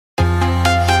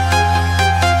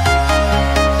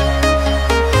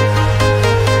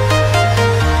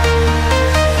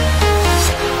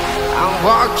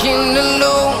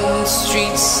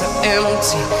streets are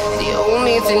empty. The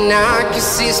only thing I can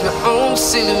see is my own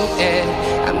silhouette.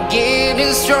 I'm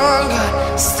getting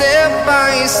stronger, step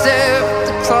by step.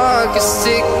 The clock is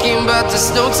ticking, but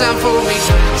there's no time for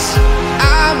regrets.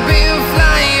 I've been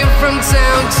flying from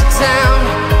town to town,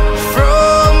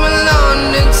 from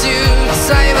London to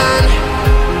Taiwan.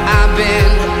 I've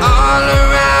been all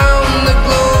around the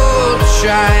globe,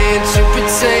 trying to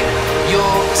protect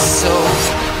your soul.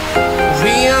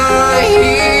 We are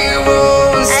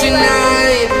heroes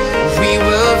tonight. We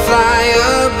will fly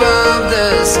above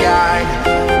the sky.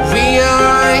 We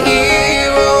are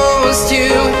heroes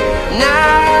tonight.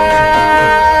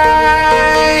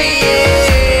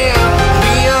 Yeah.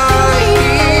 We are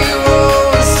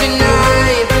heroes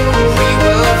tonight. We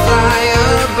will fly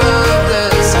above the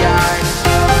sky.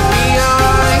 We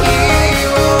are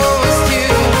heroes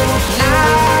tonight.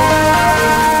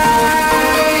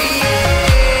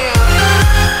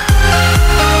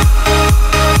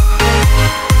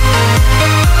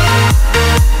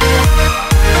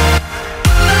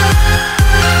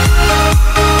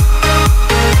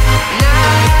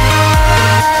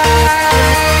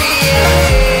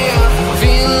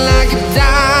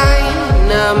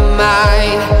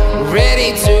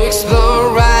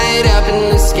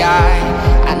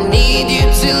 I need you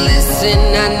to listen,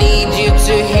 I need you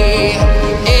to hear,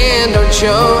 and don't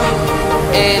show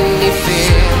any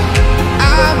fear.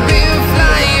 I've been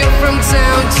flying from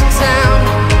town to town,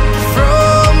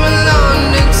 from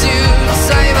London to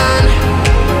Taiwan.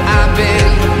 I've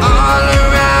been all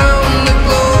around the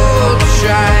globe,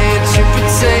 trying to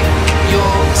protect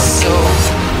your soul.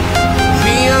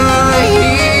 We are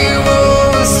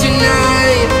heroes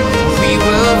tonight. We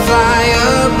will fly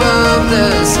above the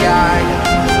sky.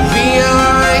 We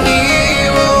are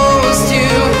heroes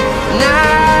tonight.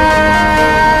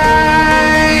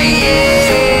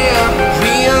 Yeah.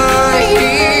 We are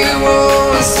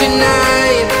heroes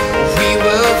tonight. We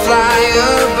will fly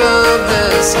above the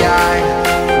sky.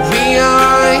 We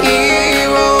are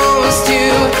heroes tonight.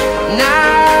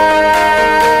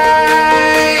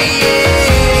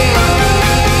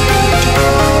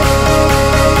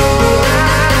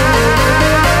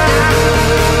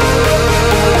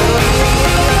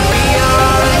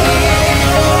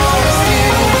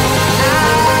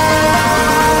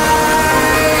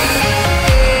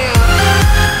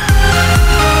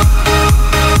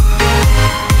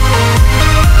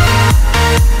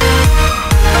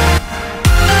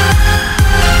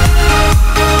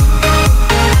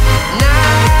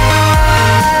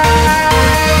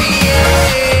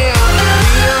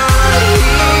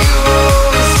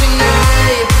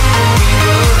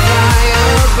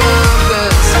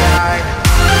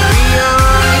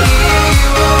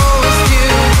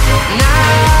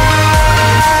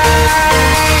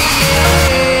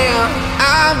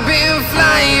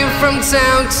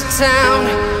 Town to town,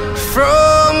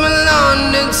 from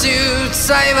London to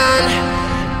Taiwan.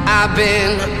 I've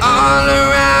been all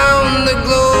around the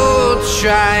globe,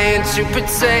 trying to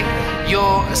protect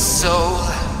your soul.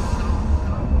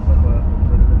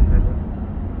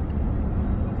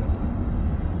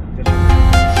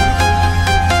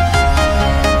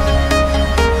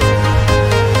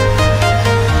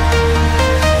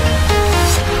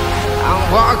 I'm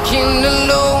walking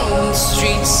alone, the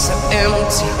streets are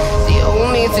empty. The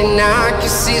only thing I can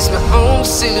see is my own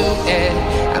silhouette.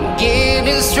 I'm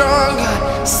getting stronger,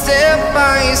 step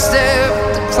by step.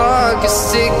 The clock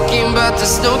is ticking, but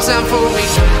there's no time for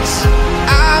regrets.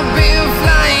 I've been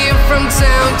flying from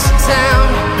town to town,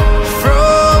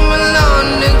 from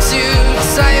London to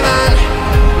Taiwan.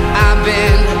 I've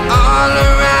been all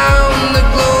around the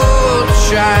globe,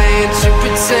 trying to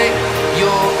protect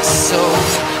your soul.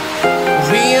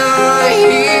 We are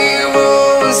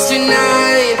heroes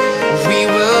tonight. We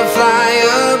will fly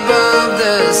above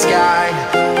the sky.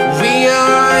 We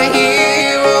are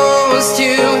heroes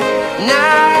tonight.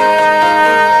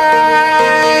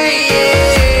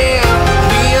 Yeah.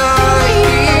 We are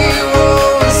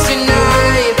heroes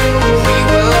tonight. We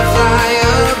will fly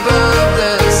above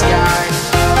the sky.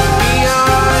 We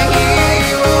are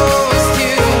heroes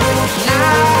tonight.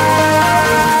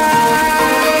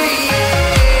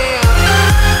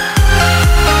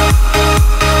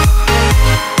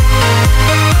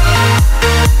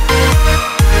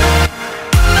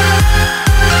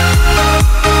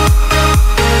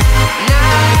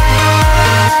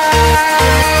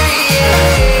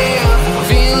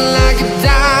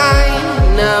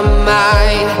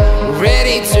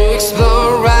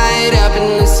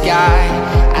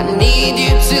 I need you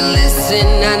to listen,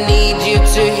 I need you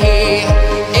to hear,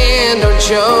 and don't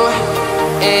show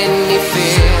any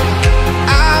fear.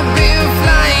 I've been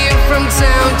flying from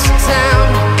town to town,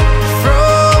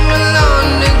 from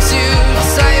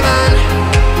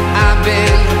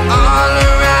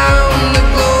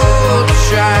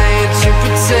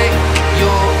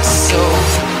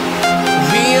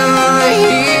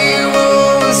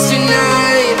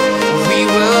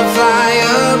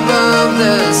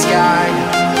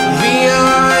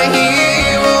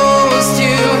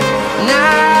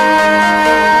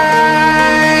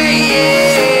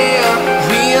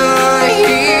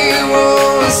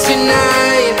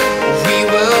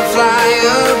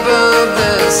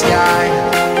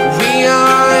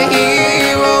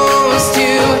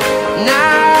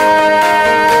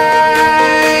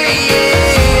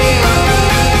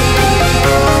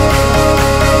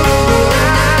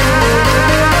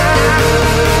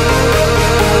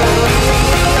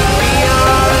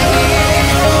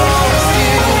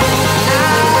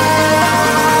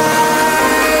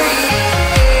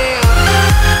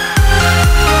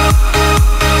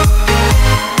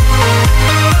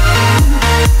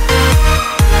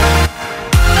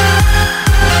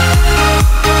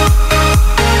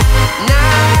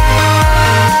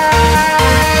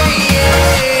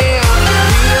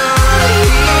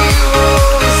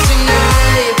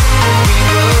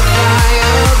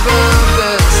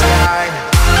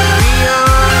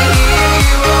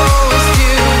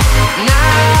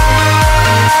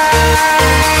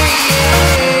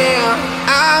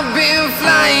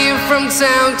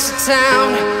town to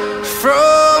town,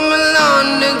 from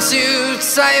London to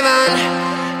Taiwan.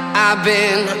 I've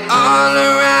been all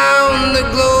around the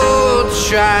globe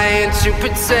trying to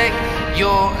protect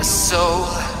your soul.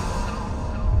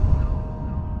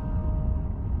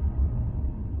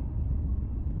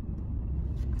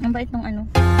 Ang bait nung ano.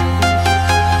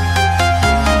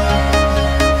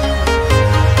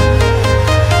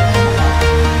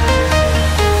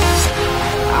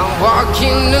 I'm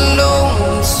walking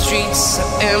alone, the streets are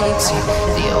empty.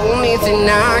 The only thing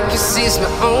I can see is my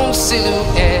own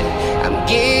silhouette. I'm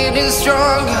getting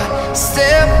stronger,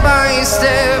 step by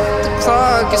step. The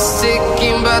clock is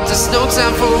ticking, but there's no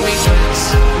time for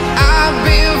regrets. I've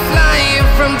been flying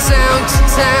from town to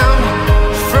town,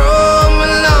 from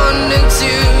London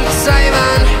to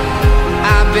Taiwan.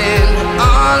 I've been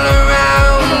all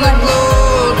around the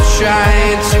globe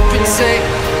trying to protect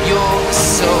your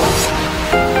soul.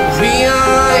 We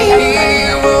are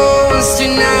heroes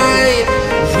tonight.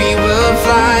 We will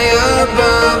fly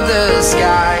above the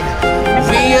sky.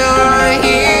 We are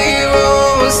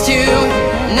heroes tonight.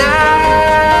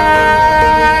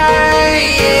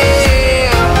 Yeah.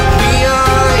 We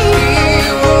are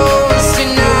heroes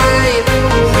tonight.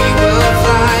 We will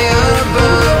fly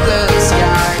above the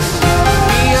sky.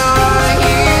 We are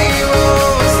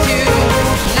heroes tonight.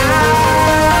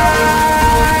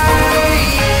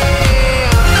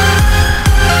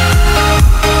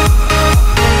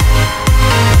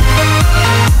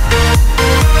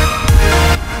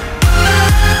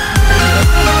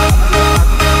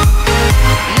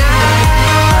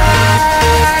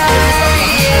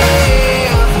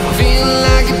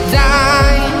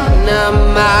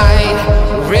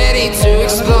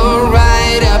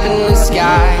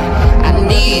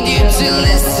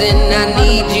 I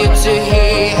need you to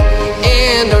hear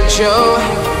and don't show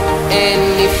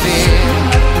any fear.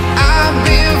 I've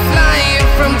been flying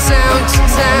from town to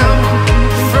town,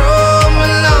 from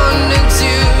London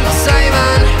to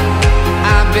Taiwan.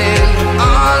 I've been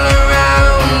all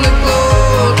around the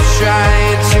globe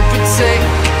trying to protect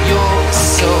your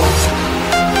soul.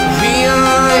 We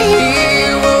are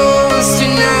heroes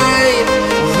tonight.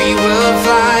 We will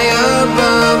fly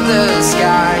above the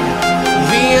sky.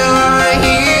 We are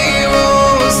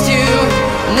heroes tonight.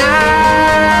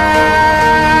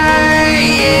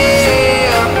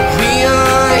 Yeah. We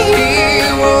are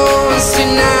heroes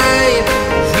tonight.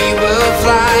 We will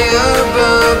fly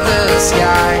above the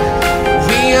sky.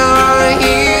 We are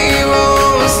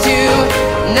heroes tonight.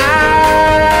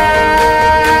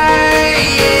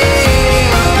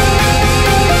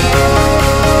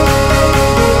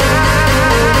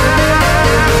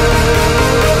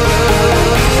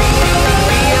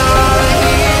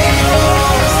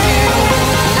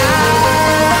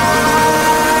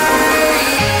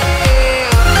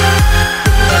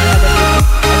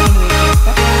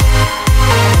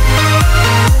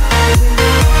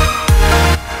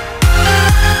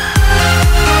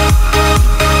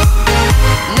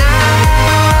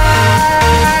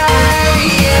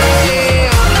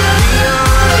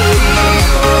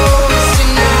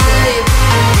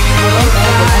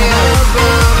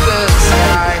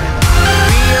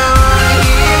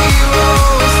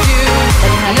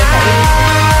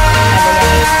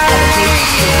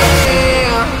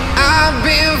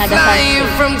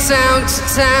 From town to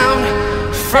town,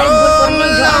 from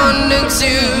London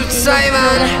to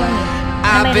Taiwan.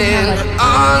 I've been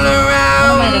all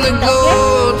around the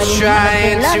globe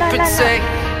trying to protect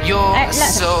your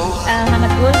soul.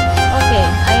 Okay,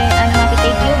 ano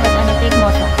matitake you, but ano take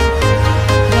mo sa?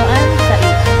 Doan sa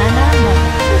ana mo.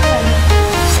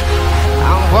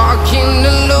 I'm walking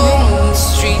alone, the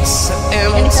streets are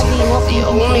empty. The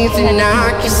only thing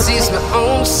I can see is my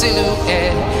own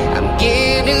silhouette. I'm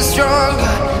getting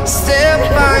stronger, step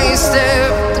by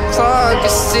step. The clock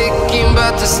is ticking,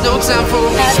 but there's no time for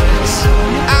regrets.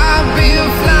 I've been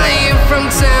flying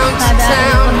from town to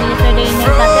town,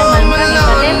 from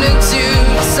London to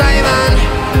Taiwan.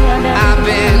 I've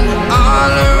been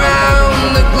all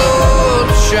around the globe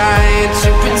trying to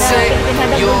protect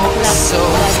your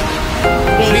soul.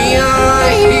 We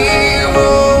are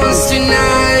heroes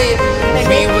tonight.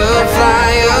 We will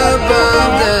fly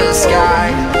above the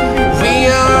sky. We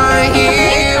are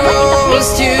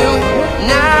heroes tonight.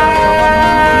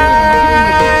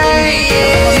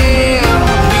 Yeah.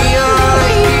 We are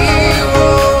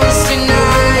heroes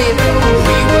tonight.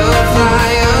 We will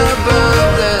fly above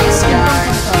the sky.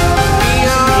 We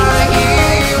are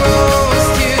heroes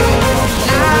tonight.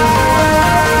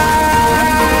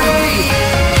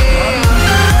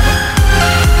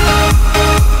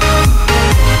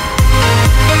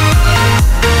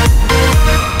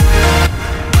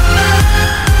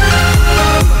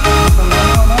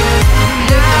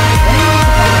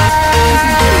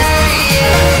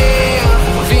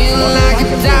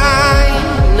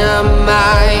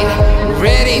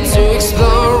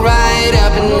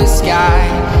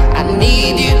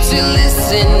 need you to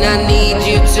listen, I need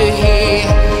you to hear,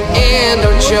 and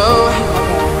don't show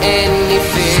any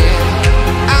fear.